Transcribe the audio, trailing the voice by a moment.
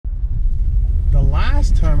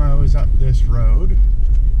last time I was up this road,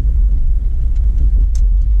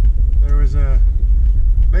 there was a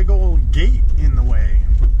big old gate in the way.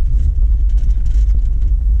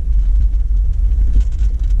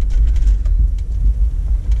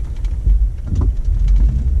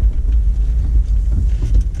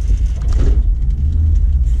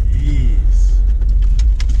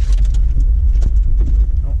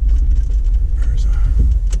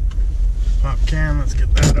 Let's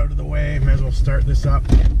get that out of the way. May as well start this up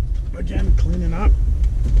again, cleaning up.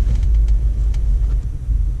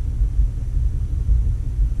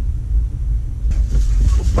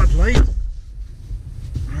 Bud Light.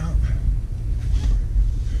 Well,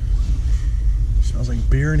 smells like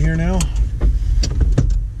beer in here now.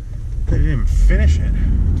 They didn't even finish it.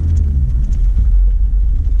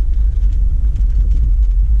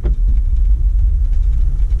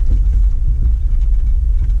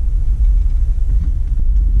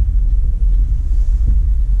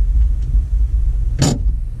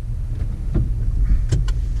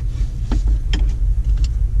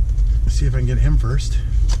 See if I can get him first.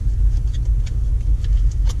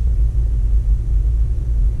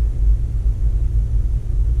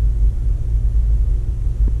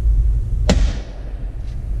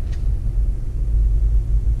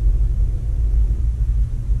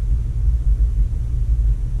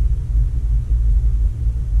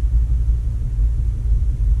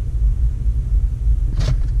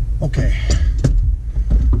 Okay,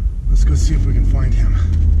 let's go see if we can find him.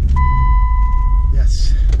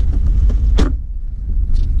 Yes.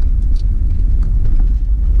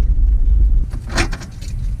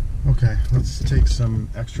 Okay, let's take some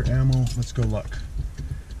extra ammo. Let's go look.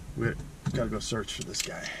 We gotta go search for this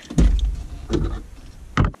guy.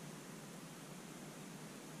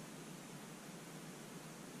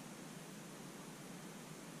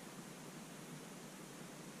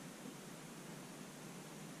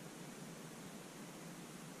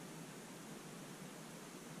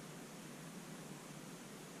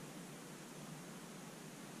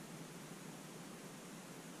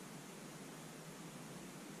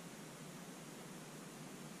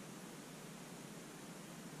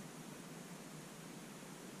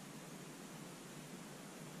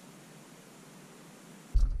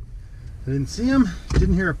 I didn't see him,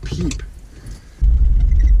 didn't hear a peep.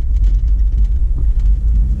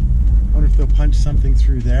 I wonder if they'll punch something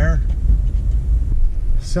through there.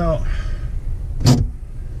 So,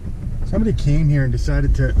 somebody came here and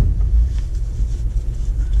decided to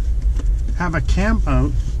have a camp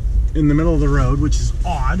out in the middle of the road, which is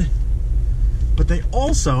odd, but they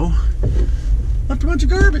also left a bunch of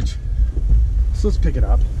garbage. So let's pick it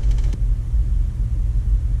up.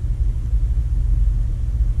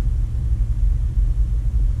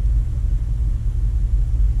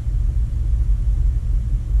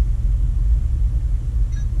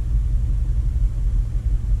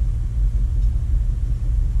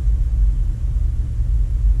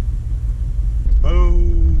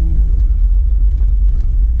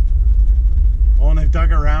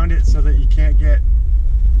 Dug around it so that you can't get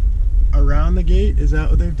around the gate. Is that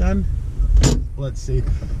what they've done? Let's see.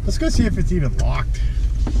 Let's go see if it's even locked.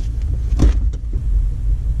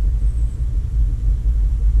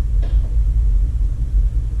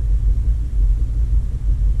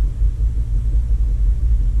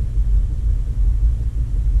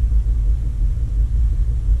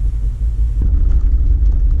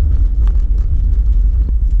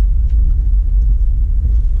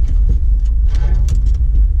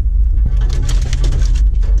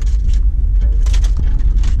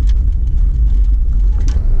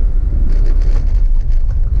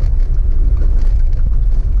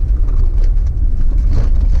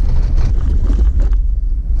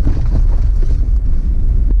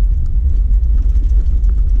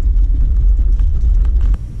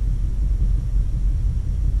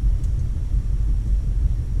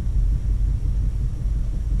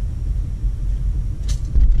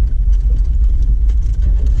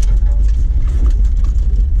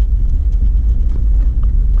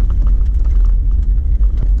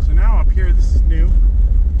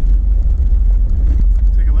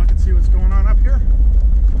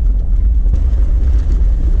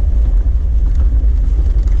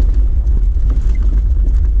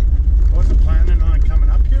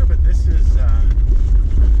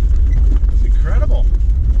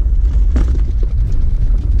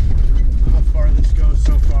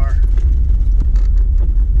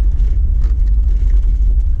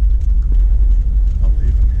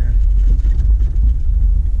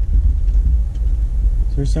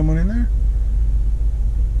 there someone in there?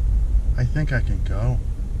 I think I can go.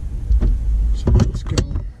 So let's go.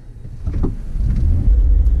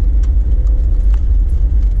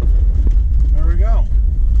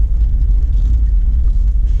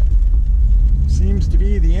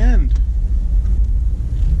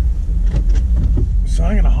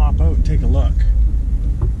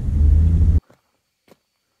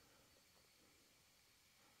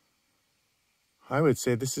 I would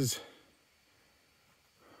say this is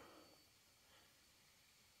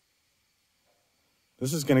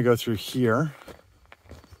going to go through here.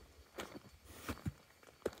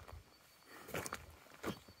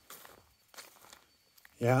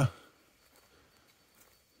 Yeah.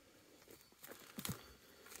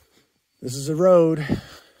 This is a road.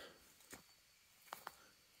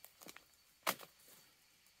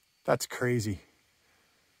 That's crazy.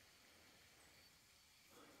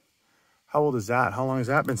 How old is that? How long has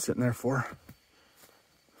that been sitting there for?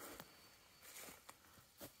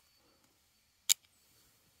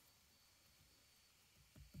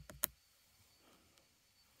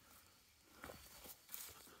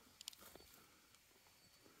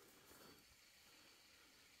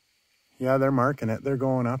 Yeah, they're marking it. They're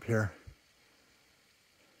going up here.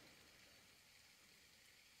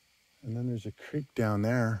 And then there's a creek down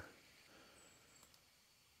there.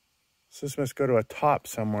 So this must go to a top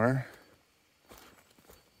somewhere.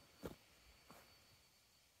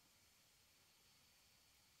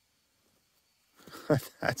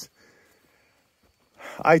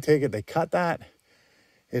 I take it they cut that.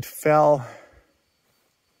 It fell.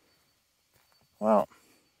 Well,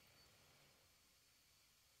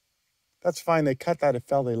 that's fine. They cut that. It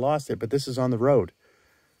fell. They lost it. But this is on the road.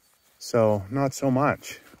 So not so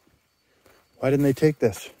much. Why didn't they take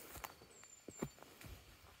this?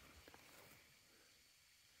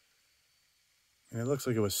 And it looks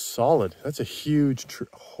like it was solid. That's a huge tree.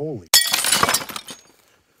 Holy.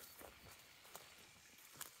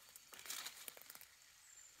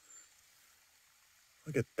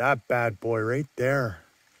 Look at that bad boy right there.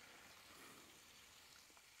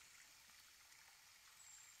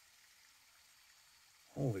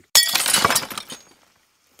 Holy.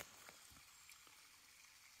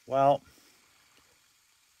 Well.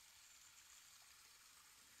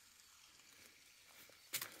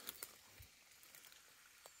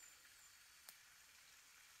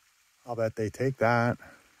 I'll bet they take that.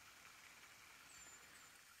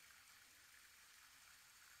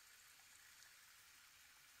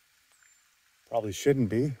 Probably shouldn't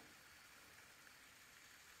be.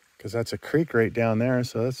 Because that's a creek right down there,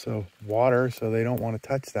 so that's the water, so they don't want to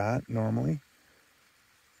touch that normally.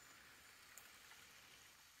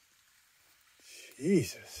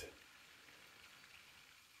 Jesus.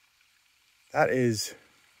 That is...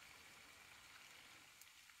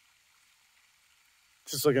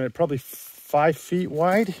 Just looking at probably 5 feet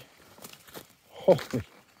wide. Holy.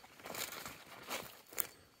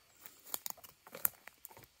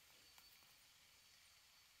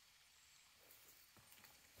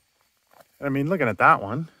 I mean, looking at that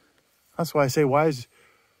one, that's why I say, why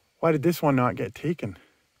did this one not get taken?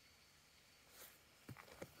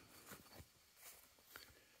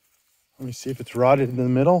 Let me see if it's rotted in the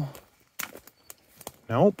middle.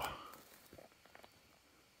 Nope.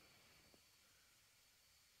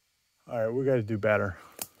 All right, we got to do better.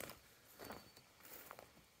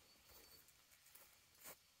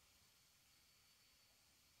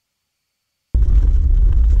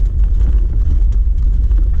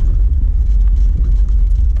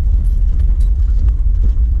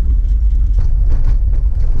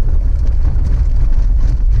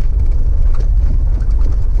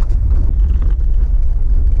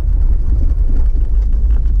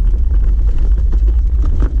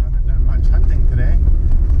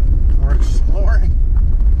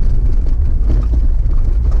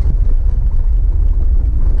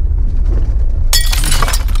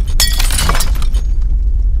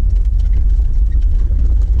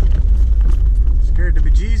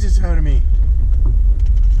 Out of me.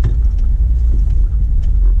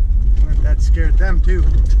 That scared them too.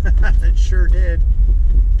 It sure did.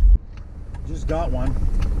 Just got one.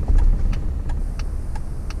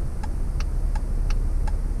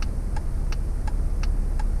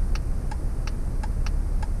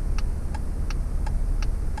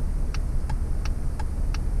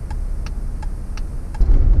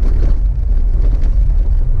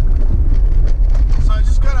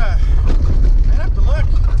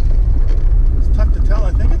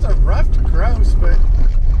 Grouse, but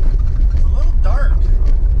it's a little dark,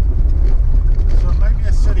 so it might be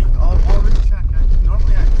a city. I'll recheck.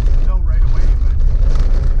 Normally I know right away,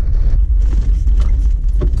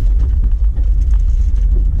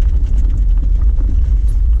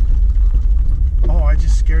 but oh, I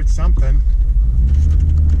just scared something,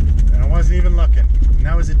 and I wasn't even looking. And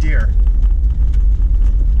that was a deer.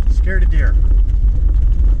 Scared a deer.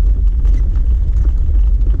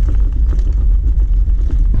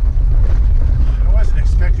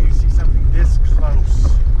 Expecting to see something this close.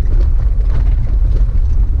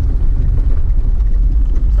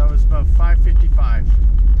 So it was about 5:55.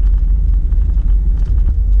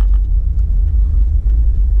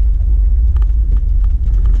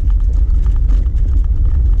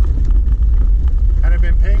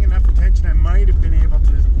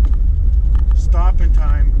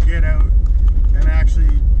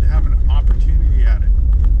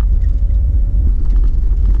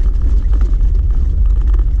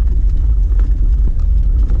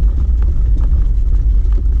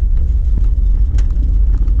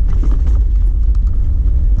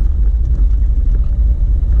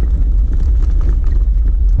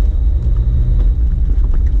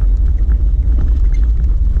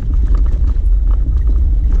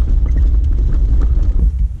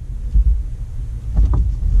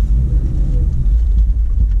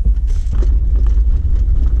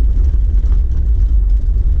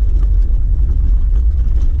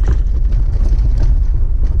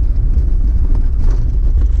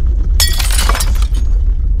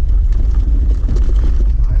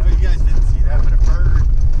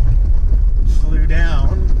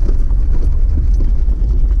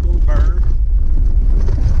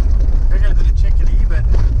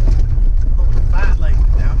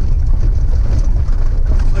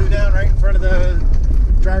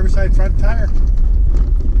 outside front tire.